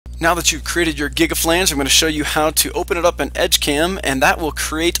Now that you've created your Gigaflange, I'm going to show you how to open it up in EdgeCAM, and that will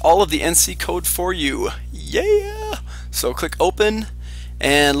create all of the NC code for you. Yeah! So click open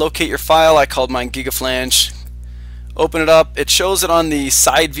and locate your file. I called mine Gigaflange. Open it up. It shows it on the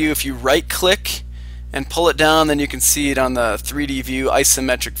side view. If you right click and pull it down, then you can see it on the 3D view,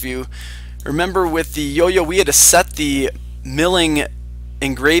 isometric view. Remember, with the yo-yo, we had to set the milling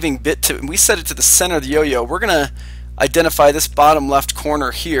engraving bit to, we set it to the center of the yo-yo. We're going to identify this bottom left corner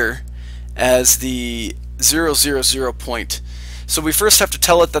here as the 000 point. So we first have to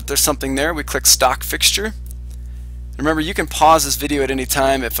tell it that there's something there. We click stock fixture. Remember, you can pause this video at any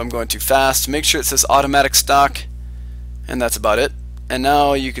time if I'm going too fast. Make sure it says automatic stock, and that's about it. And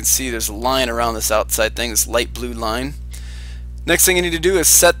now you can see there's a line around this outside thing, this light blue line. Next thing you need to do is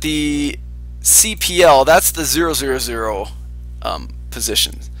set the CPL, that's the 000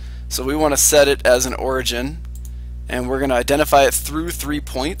 position. So we want to set it as an origin, and we're going to identify it through 3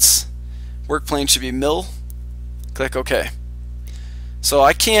 points. Work plane should be mill. Click OK. So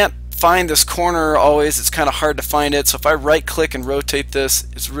I can't find this corner always. It's kind of hard to find it. So if I right click and rotate this,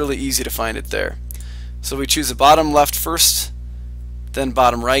 it's really easy to find it there. So we choose the bottom left first, then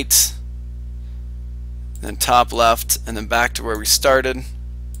bottom right, then top left, and then back to where we started.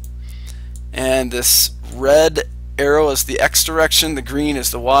 And this red arrow is the X direction, the green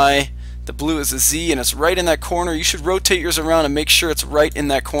is the Y, the blue is the Z, and it's right in that corner. You should rotate yours around and make sure it's right in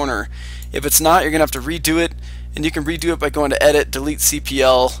that corner. If it's not, you're going to have to redo it, and you can redo it by going to Edit, Delete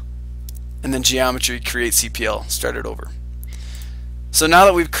CPL, and then Geometry, Create CPL, start it over. So now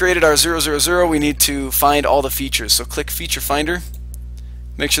that we've created our 000, we need to find all the features. So click Feature Finder,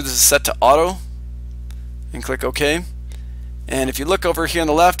 make sure this is set to Auto, and click OK. And if you look over here on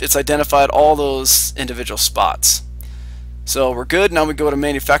the left, it's identified all those individual spots. So we're good. Now we go to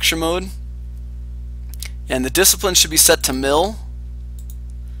manufacture mode, and the discipline should be set to mill,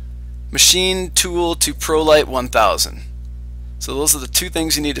 machine tool to ProLite 1000. So those are the two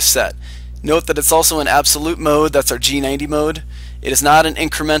things you need to set. Note that it's also in absolute mode. That's our G90 mode. It is not an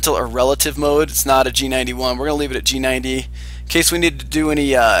incremental or relative mode. It's not a G91. We're going to leave it at G90 in case we need to do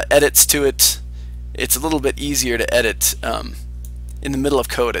any edits to it. It's a little bit easier to edit in the middle of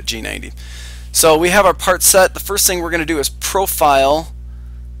code at G90. So we have our part set. The first thing we're going to do is profile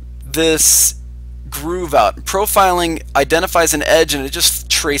this groove out. Profiling identifies an edge and it just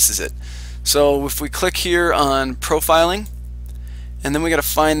traces it. So if we click here on profiling, and then we got to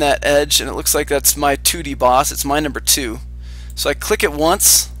find that edge, and it looks like that's my 2D boss. It's my number 2. So I click it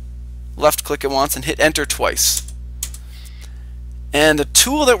once, left click it once, and hit enter twice. And the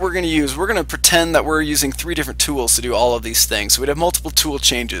tool that we're going to use, we're going to pretend that we're using 3 different tools to do all of these things. So we'd have multiple tool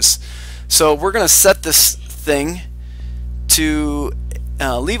changes. So we're going to set this thing to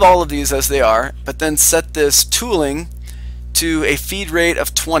leave all of these as they are, but then set this tooling to a feed rate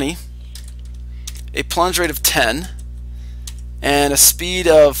of 20, a plunge rate of 10, and a speed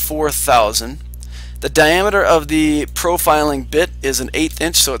of 4,000. The diameter of the profiling bit is an 1/8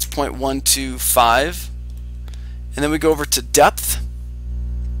 inch, so it's 0.125. And then we go over to depth,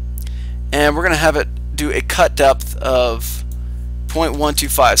 and we're going to have it do a cut depth of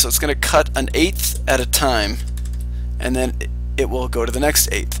 0.125. So it's going to cut an 1/8 at a time, and then it will go to the next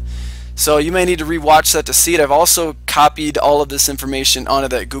 1/8. So you may need to rewatch that to see it. I've also copied all of this information onto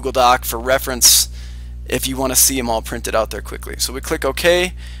that Google Doc for reference if you want to see them all printed out there quickly. So we click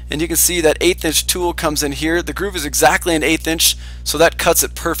OK, and you can see that 1/8 inch tool comes in here. The groove is exactly an 1/8 inch, so that cuts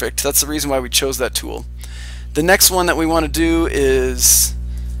it perfect. That's the reason why we chose that tool. The next one that we want to do is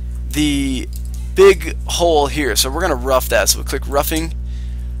the big hole here. So we're going to rough that. So we click roughing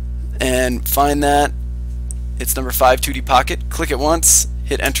and find that. It's number 5, 2D pocket. Click it once,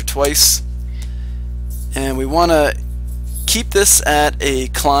 hit enter twice. And we want to keep this at a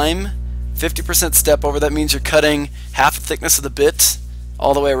climb, 50% step over. That means you're cutting half the thickness of the bit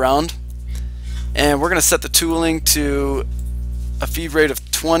all the way around. And we're going to set the tooling to a feed rate of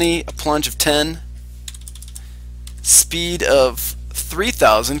 20, a plunge of 10, speed of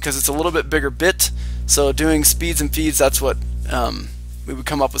 3,000 because it's a little bit bigger bit, so doing speeds and feeds, that's what we would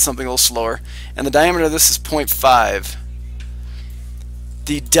come up with something a little slower. And the diameter of this is 0.5.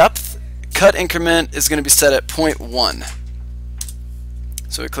 The depth cut increment is going to be set at 0.1.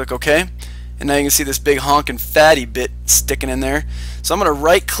 So we click OK, and now you can see this big honking fatty bit sticking in there. So I'm going to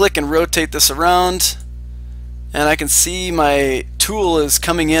right click and rotate this around, and I can see my tool is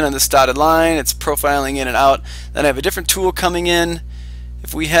coming in on this dotted line. It's profiling in and out. Then I have a different tool coming in.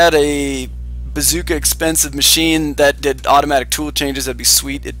 If we had a bazooka expensive machine that did automatic tool changes, that'd be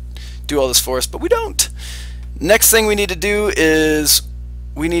sweet. It'd do all this for us, but we don't. Next thing we need to do is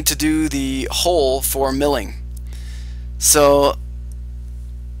we need to do the hole for milling. So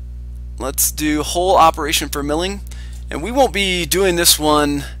let's do hole operation for milling. And we won't be doing this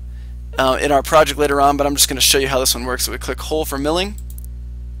one in our project later on, but I'm just going to show you how this one works. So we click hole for milling,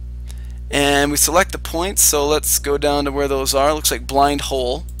 and we select the points. So let's go down to where those are. Looks like blind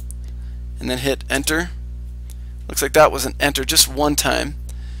hole, and then hit enter. Looks like that was an enter just one time.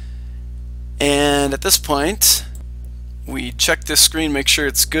 And at this point, we check this screen, make sure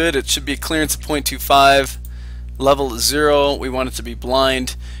it's good. It should be clearance of 0.25, level is 0. We want it to be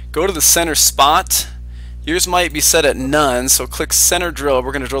blind. Go to the center spot. Yours might be set at none, so click center drill.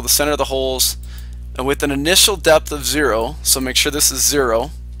 We're going to drill the center of the holes with an initial depth of 0, so make sure this is 0.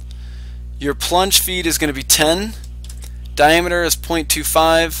 Your plunge feed is going to be 10, diameter is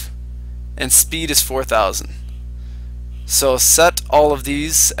 0.25, and speed is 4,000. So set all of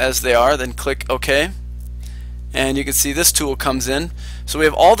these as they are, then click OK. And you can see this tool comes in. So we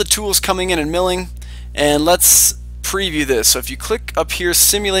have all the tools coming in and milling, and let's preview this. So if you click up here,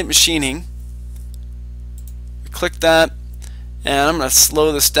 simulate machining, click that, and I'm going to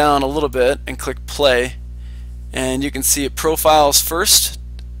slow this down a little bit and click play, and you can see it profiles first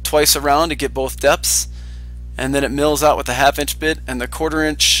twice around to get both depths, and then it mills out with the 1/2 inch bit, and the 1/4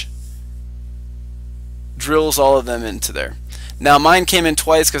 inch drills all of them into there. Now mine came in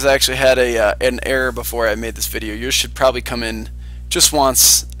twice because I actually had an error before I made this video. Yours should probably come in just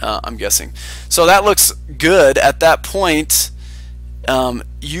once, I'm guessing. So that looks good. At that point,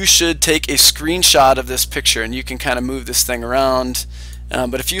 you should take a screenshot of this picture, and you can kind of move this thing around.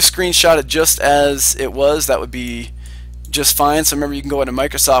 But if you screenshot it just as it was, that would be just fine. So remember, you can go into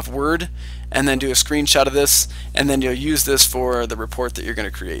Microsoft Word and then do a screenshot of this, and then you'll use this for the report that you're going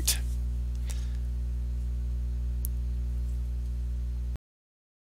to create.